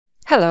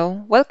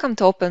Hello, welcome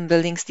to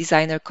OpenBuildings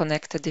Designer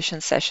Connect Edition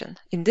session.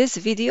 In this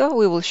video,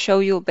 we will show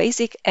you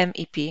basic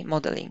MEP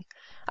modeling.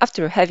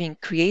 After having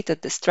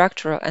created the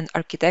structural and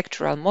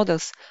architectural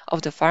models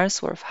of the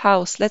Farnsworth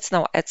house, let's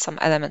now add some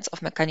elements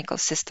of mechanical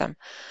system.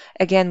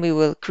 Again, we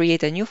will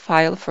create a new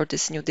file for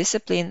this new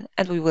discipline,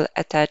 and we will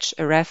attach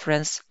a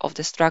reference of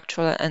the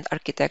structural and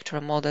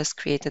architectural models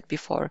created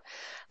before.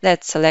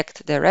 Let's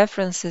select the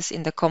references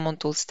in the Common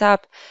Tools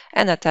tab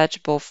and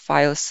attach both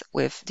files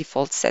with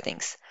default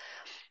settings.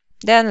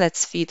 Then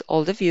let's feed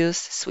all the views,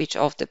 switch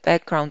off the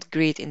background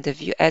grid in the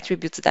View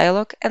Attributes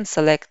dialog, and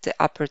select the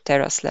upper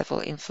terrace level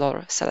in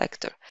Floor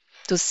Selector.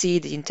 To see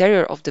the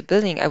interior of the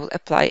building, I will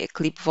apply a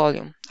clip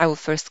volume. I will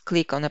first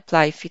click on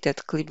Apply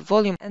Fitted Clip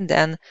Volume and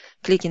then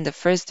click in the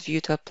first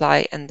view to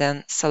apply and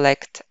then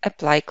select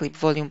Apply Clip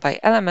Volume by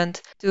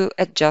Element to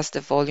adjust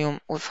the volume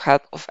with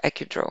help of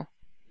AccuDraw.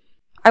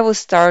 I will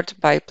start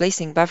by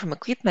placing bathroom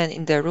equipment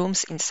in the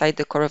rooms inside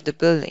the core of the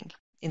building.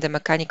 In the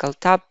Mechanical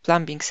tab,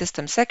 Plumbing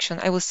System section,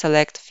 I will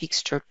select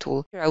Fixture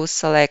Tool. Here I will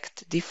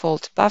select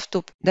Default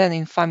Bathtub. Then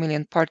in Family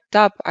and Part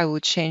tab, I will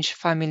change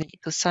Family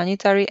to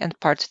Sanitary and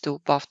Part to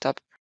Bathtub.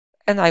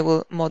 And I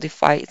will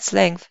modify its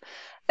length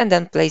and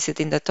then place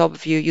it in the top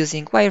view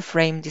using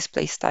Wireframe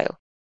Display Style.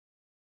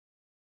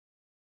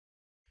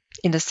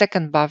 In the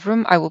second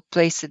bathroom, I will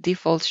place the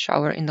default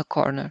shower in the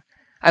corner.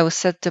 I will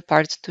set the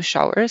part to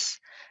Showers,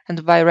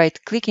 and by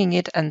right-clicking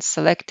it and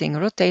selecting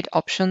Rotate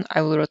option,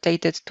 I will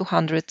rotate it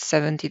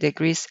 270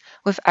 degrees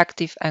with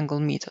Active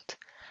Angle method.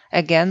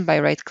 Again, by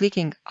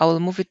right-clicking, I will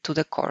move it to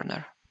the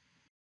corner.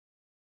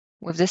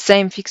 With the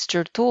same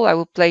fixture tool, I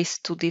will place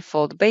two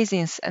default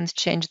basins and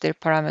change their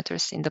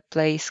parameters in the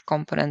Place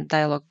Component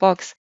dialog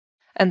box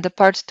and the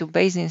Part to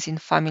Basins in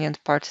Family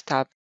and Part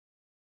tab.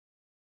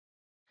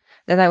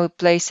 Then I will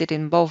place it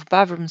in both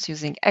bathrooms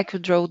using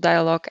AccuDraw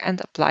dialog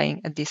and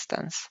applying a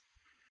distance.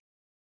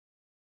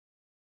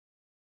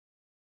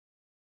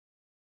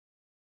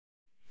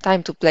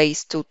 Time to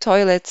place two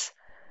toilets.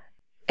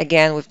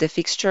 Again, with the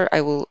fixture, I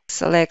will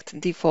select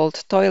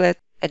Default Toilet,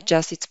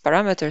 adjust its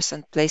parameters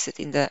and place it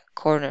in the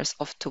corners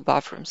of two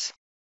bathrooms.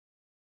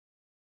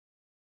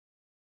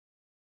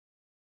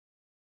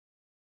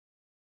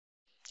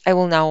 I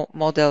will now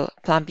model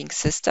Plumbing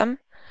System.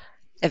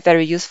 A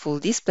very useful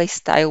display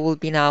style will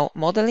be now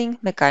Modeling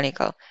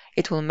Mechanical.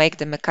 It will make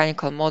the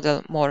mechanical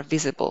model more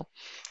visible.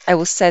 I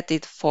will set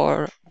it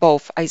for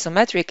both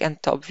isometric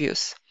and top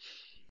views.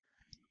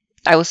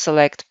 I will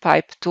select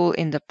Pipe tool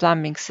in the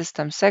Plumbing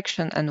System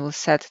section and will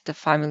set the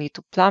family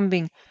to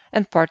Plumbing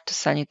and Part to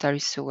Sanitary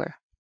Sewer.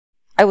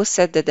 I will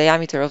set the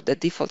diameter of the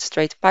default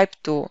straight pipe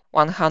to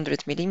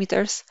 100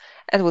 mm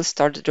and will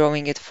start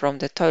drawing it from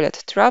the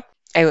toilet trap.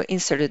 I will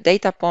insert a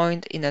data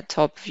point in a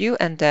top view,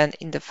 and then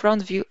in the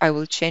front view I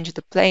will change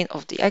the plane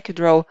of the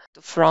AccuDraw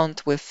to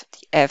front with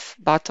the F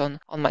button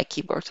on my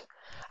keyboard.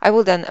 I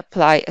will then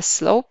apply a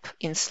slope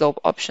in Slope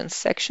Options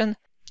section.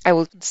 I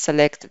will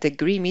select the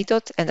degree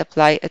method and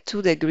apply a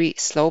 2-degree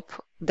slope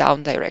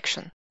down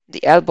direction.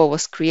 The elbow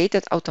was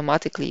created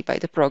automatically by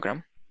the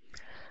program.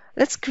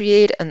 Let's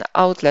create an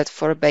outlet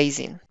for a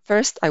basin.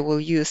 First, I will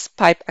use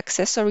Pipe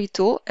Accessory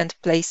tool and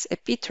place a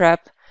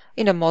P-trap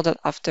in a model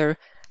after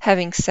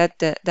having set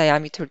the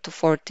diameter to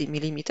 40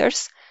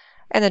 mm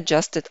and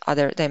adjusted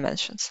other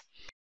dimensions.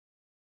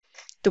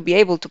 To be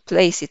able to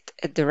place it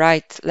at the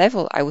right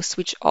level, I will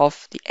switch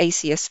off the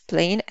ACS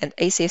plane and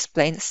ACS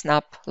plane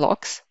snap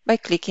locks by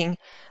clicking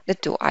the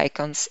two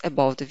icons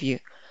above the view.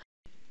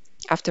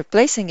 After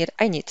placing it,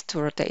 I need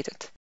to rotate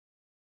it.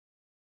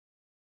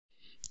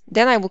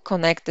 Then I will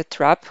connect the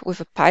trap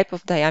with a pipe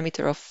of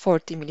diameter of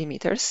 40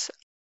 mm.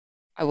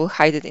 I will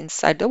hide it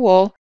inside the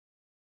wall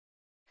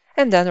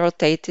and then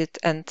rotate it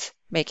and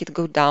make it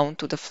go down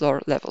to the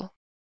floor level.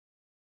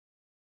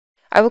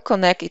 I will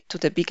connect it to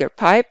the bigger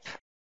pipe.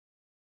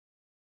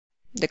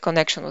 The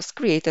connection was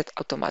created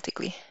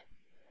automatically.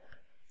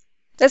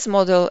 Let's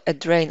model a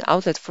drain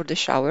outlet for the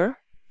shower.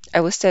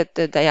 I will set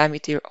the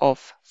diameter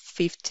of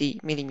 50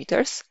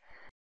 mm,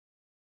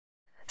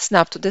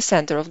 snap to the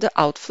center of the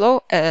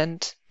outflow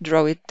and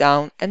draw it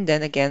down, and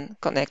then again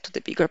connect to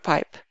the bigger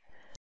pipe.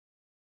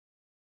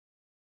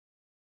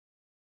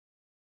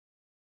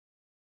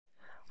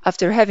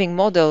 After having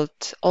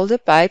modeled all the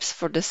pipes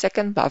for the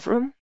second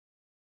bathroom,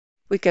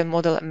 we can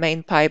model a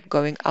main pipe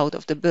going out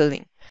of the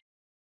building.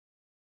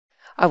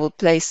 I will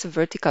place a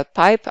vertical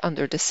pipe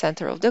under the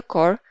center of the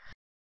core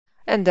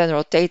and then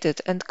rotate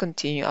it and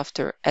continue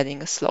after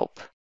adding a slope.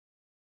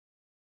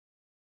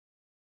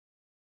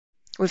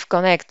 With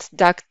Connect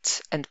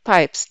Ducts and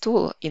Pipes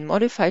tool in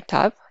Modify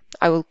tab,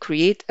 I will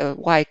create a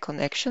Y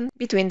connection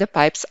between the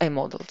pipes I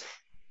modeled.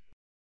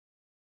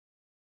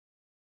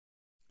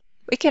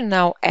 We can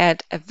now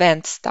add a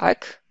vent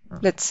stack.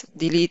 Let's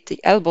delete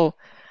the elbow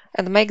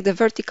and make the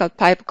vertical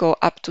pipe go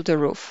up to the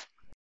roof.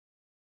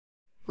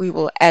 We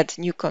will add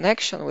new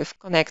connection with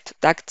Connect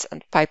Ducts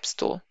and Pipes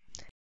tool.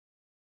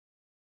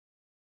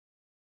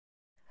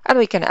 And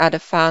we can add a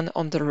fan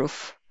on the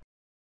roof.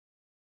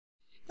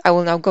 I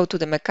will now go to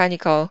the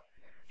Mechanical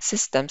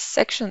Systems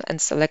section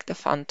and select the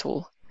Fan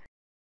tool.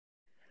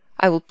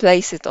 I will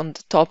place it on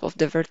the top of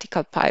the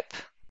vertical pipe.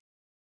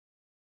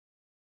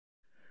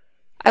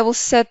 I will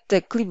set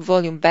the clip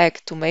volume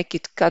back to make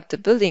it cut the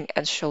building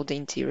and show the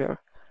interior.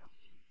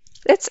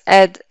 Let's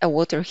add a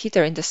water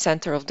heater in the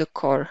center of the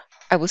core.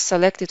 I will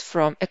select it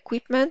from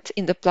Equipment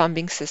in the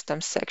Plumbing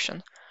Systems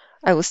section.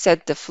 I will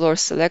set the floor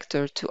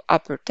selector to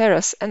Upper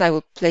Terrace and I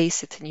will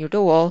place it near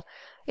the wall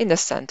in the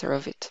center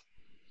of it.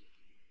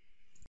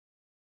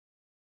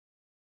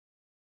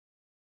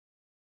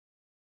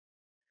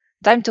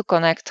 Time to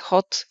connect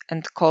hot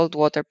and cold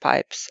water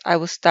pipes. I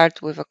will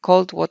start with a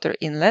cold water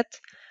inlet.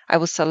 I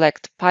will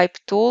select Pipe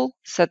tool,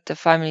 set the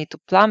family to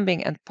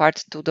Plumbing and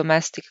part to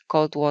Domestic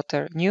Cold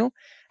Water New,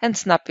 and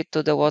snap it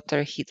to the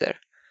water heater.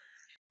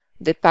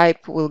 The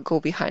pipe will go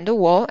behind the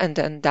wall and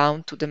then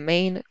down to the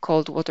main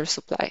cold water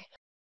supply.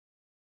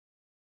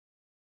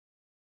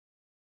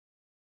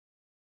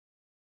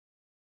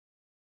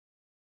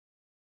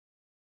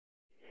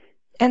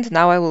 And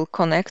now I will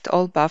connect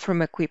all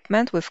bathroom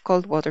equipment with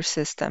cold water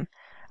system.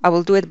 I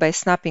will do it by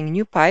snapping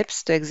new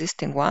pipes to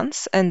existing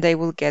ones and they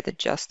will get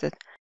adjusted.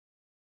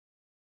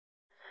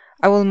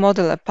 I will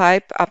model a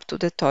pipe up to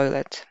the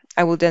toilet.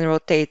 I will then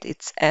rotate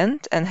its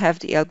end and have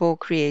the elbow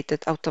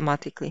created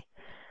automatically.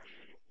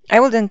 I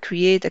will then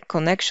create a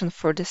connection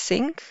for the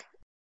sink.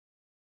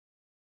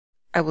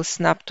 I will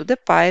snap to the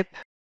pipe,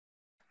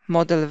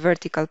 model a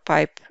vertical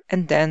pipe,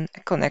 and then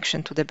a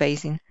connection to the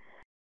basin.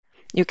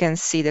 You can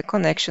see the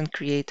connection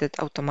created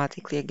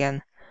automatically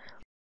again.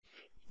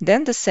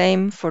 Then the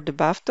same for the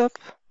bathtub.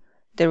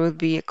 There will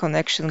be a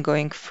connection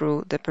going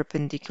through the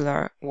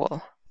perpendicular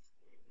wall.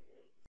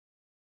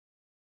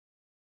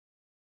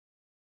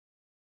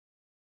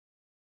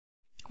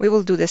 We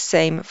will do the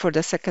same for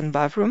the second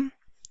bathroom.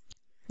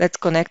 Let's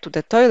connect to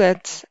the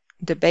toilet,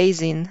 the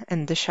basin,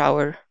 and the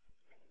shower.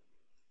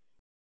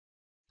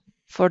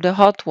 For the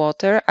hot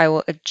water, I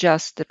will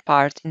adjust the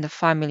part in the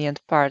family and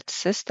part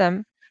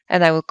system,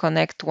 and I will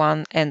connect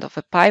one end of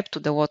a pipe to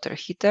the water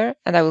heater,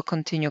 and I will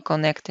continue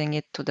connecting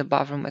it to the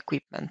bathroom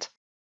equipment.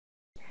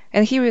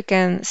 And here you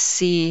can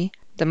see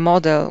the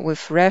model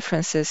with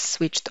references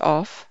switched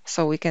off,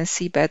 so we can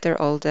see better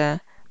all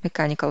the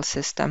mechanical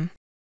system.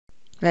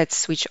 Let's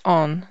switch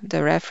on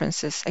the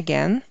references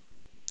again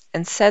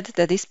and set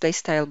the display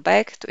style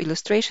back to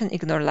illustration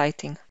ignore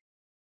lighting.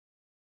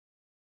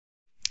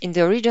 In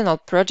the original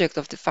project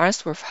of the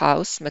Farnsworth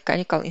house,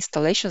 mechanical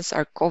installations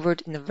are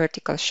covered in a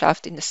vertical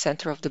shaft in the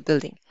center of the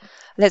building.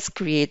 Let's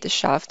create the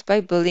shaft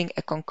by building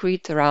a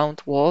concrete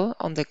round wall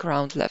on the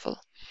ground level.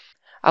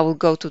 I will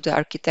go to the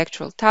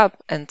Architectural tab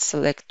and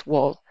select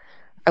Wall.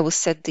 I will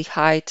set the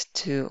height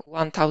to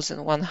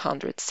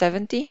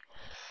 1170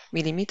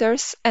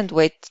 millimeters and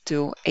width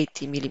to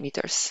 80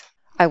 millimeters.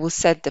 I will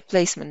set the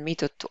placement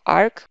method to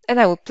arc and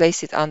I will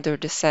place it under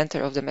the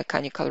center of the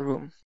mechanical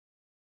room.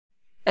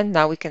 And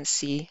now we can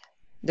see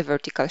the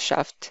vertical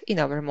shaft in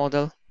our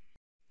model.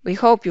 We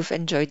hope you've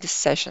enjoyed this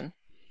session.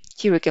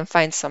 Here you can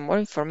find some more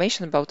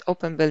information about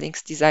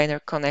OpenBuildings Designer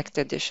Connect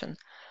Edition.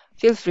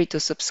 Feel free to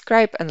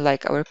subscribe and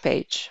like our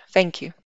page. Thank you.